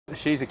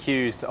She's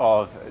accused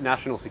of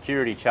national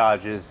security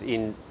charges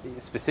in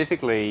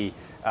specifically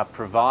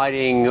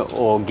providing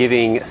or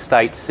giving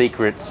state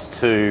secrets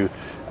to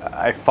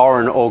a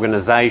foreign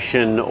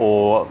organisation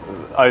or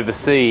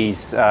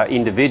overseas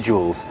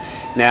individuals.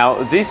 Now,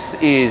 this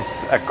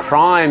is a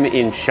crime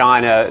in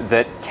China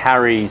that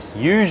carries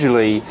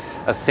usually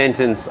a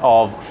sentence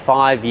of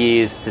 5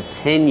 years to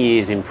 10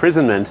 years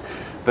imprisonment.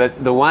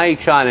 But the way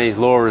Chinese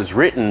law is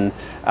written,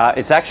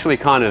 it's actually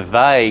kind of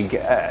vague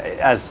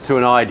as to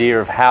an idea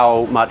of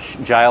how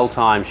much jail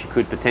time she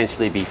could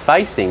potentially be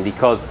facing,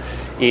 because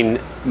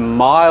in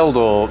mild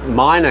or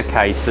minor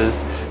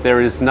cases, there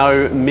is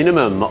no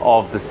minimum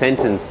of the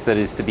sentence that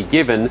is to be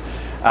given.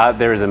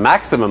 There is a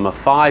maximum of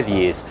 5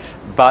 years,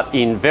 but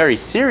in very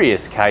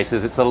serious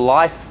cases, it's a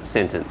life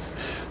sentence.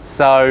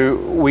 So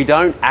we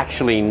don't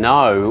actually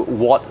know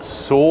what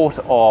sort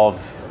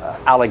of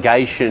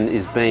allegation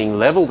is being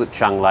levelled at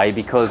Cheng Lei,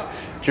 because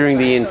during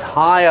the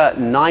entire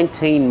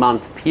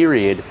 19-month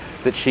period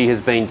that she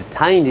has been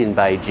detained in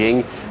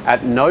Beijing,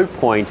 at no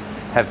point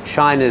have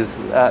Chinese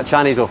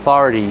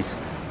authorities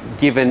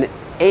given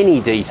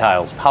any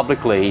details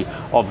publicly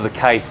of the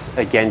case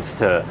against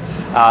her.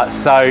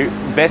 So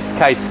best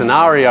case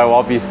scenario,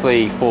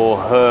 obviously, for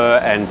her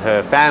and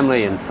her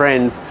family and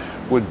friends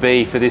would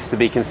be for this to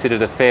be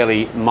considered a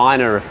fairly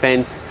minor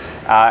offence,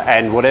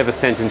 and whatever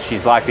sentence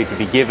she's likely to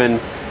be given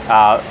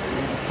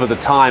for the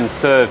time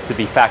served to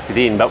be factored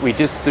in. But we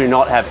just do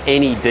not have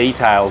any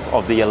details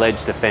of the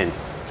alleged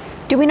offence.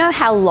 Do we know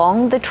how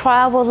long the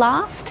trial will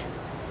last?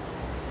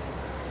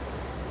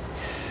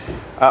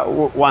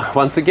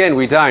 Once again,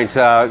 we don't.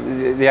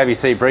 The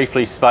ABC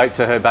briefly spoke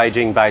to her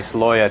Beijing-based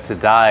lawyer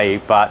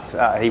today, but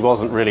he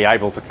wasn't really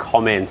able to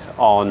comment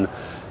on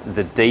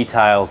the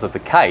details of the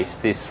case.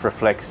 This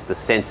reflects the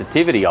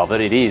sensitivity of it.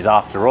 It is,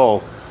 after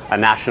all, a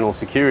national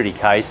security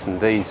case,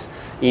 and these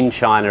in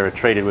China are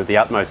treated with the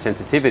utmost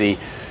sensitivity.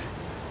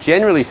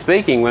 Generally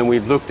speaking, when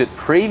we've looked at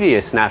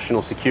previous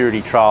national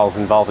security trials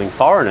involving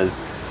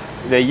foreigners,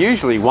 they're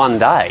usually one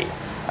day,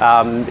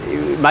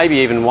 maybe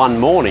even one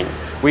morning.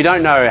 We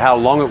don't know how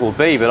long it will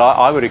be, but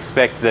I would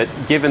expect that,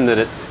 given that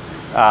it's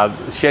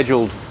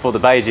scheduled for the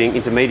Beijing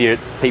Intermediate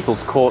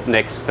People's Court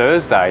next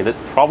Thursday, that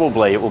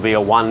probably it will be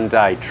a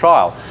one-day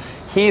trial.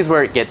 Here's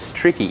where it gets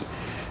tricky.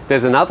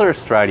 There's another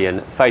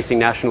Australian facing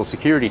national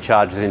security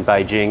charges in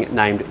Beijing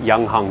named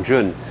Yang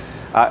Hangjun.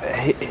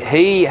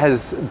 He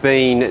has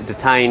been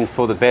detained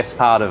for the best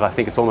part of, I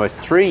think it's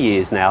almost 3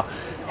 years now.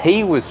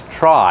 He was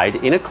tried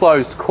in a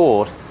closed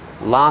court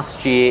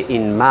last year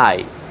in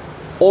May,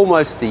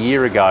 almost a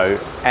year ago,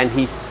 and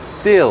he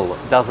still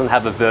doesn't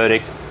have a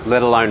verdict,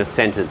 let alone a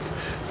sentence.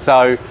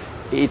 So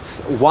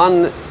it's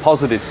one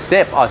positive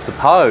step, I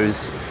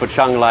suppose, for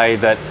Cheng Lei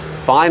that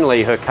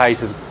finally her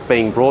case is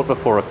being brought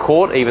before a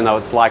court, even though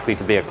it's likely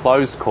to be a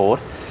closed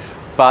court.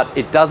 But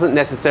it doesn't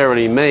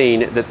necessarily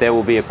mean that there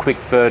will be a quick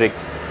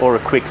verdict or a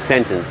quick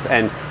sentence.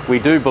 And we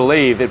do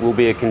believe it will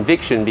be a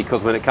conviction,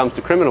 because when it comes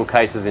to criminal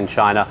cases in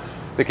China,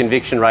 the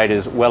conviction rate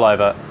is well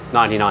over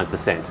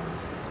 99%.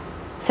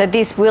 So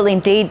this will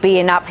indeed be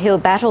an uphill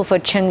battle for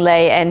Cheng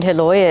Lei and her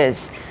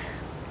lawyers.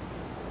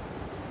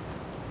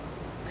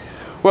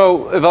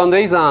 Well, Yvonne,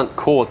 these aren't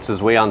courts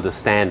as we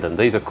understand them.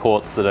 These are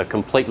courts that are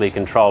completely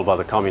controlled by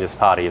the Communist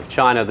Party of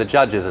China. The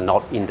judges are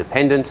not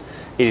independent.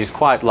 It is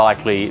quite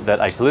likely that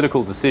a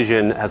political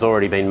decision has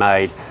already been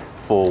made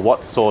for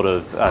what sort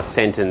of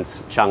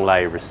sentence Cheng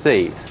Lei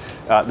receives.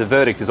 The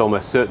verdict is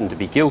almost certain to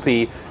be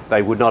guilty.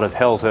 They would not have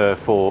held her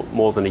for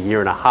more than a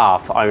year and a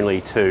half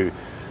only to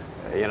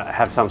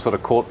have some sort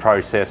of court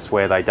process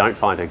where they don't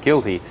find her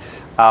guilty.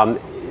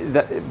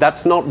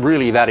 That's not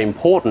really that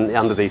important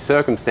under these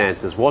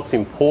circumstances. What's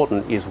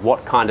important is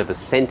what kind of a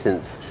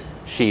sentence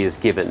she is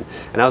given.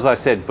 And as I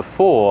said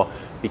before,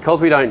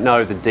 because we don't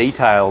know the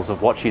details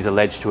of what she's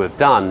alleged to have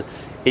done,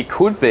 it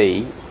could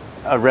be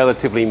a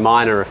relatively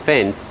minor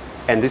offence,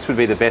 and this would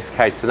be the best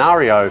case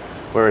scenario,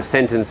 where a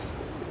sentence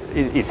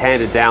is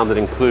handed down that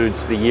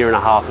includes the year and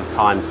a half of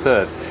time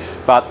served.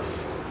 But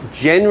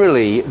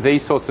generally,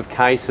 these sorts of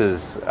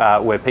cases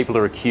where people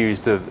are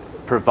accused of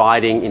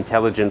providing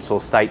intelligence or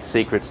state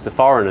secrets to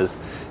foreigners,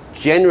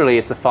 generally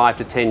it's a 5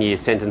 to 10 year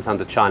sentence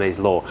under Chinese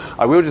law.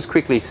 I will just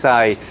quickly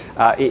say,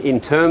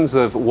 in terms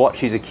of what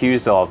she's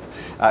accused of,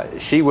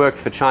 she worked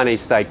for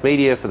Chinese state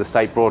media, for the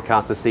state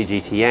broadcaster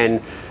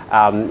CGTN.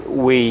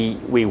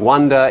 We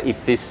wonder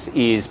if this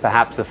is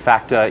perhaps a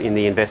factor in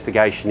the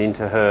investigation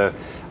into her,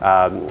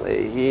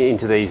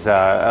 into these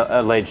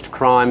alleged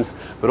crimes,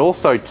 but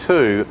also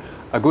too,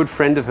 a good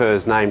friend of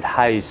hers named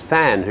Hayes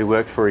Fan, who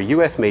worked for a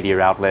US media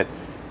outlet,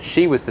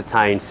 she was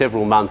detained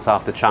several months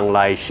after Cheng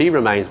Lei. She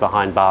remains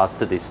behind bars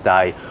to this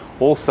day,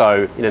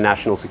 also in a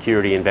national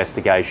security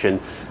investigation.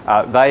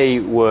 They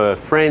were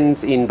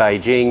friends in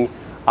Beijing.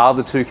 Are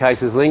the two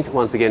cases linked?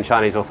 Once again,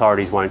 Chinese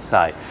authorities won't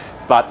say.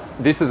 But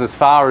this is as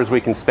far as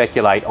we can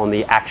speculate on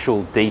the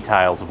actual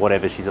details of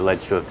whatever she's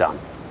alleged to have done.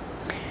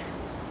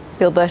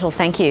 Bill Birtles,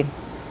 thank you.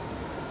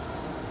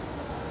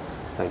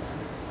 Thanks.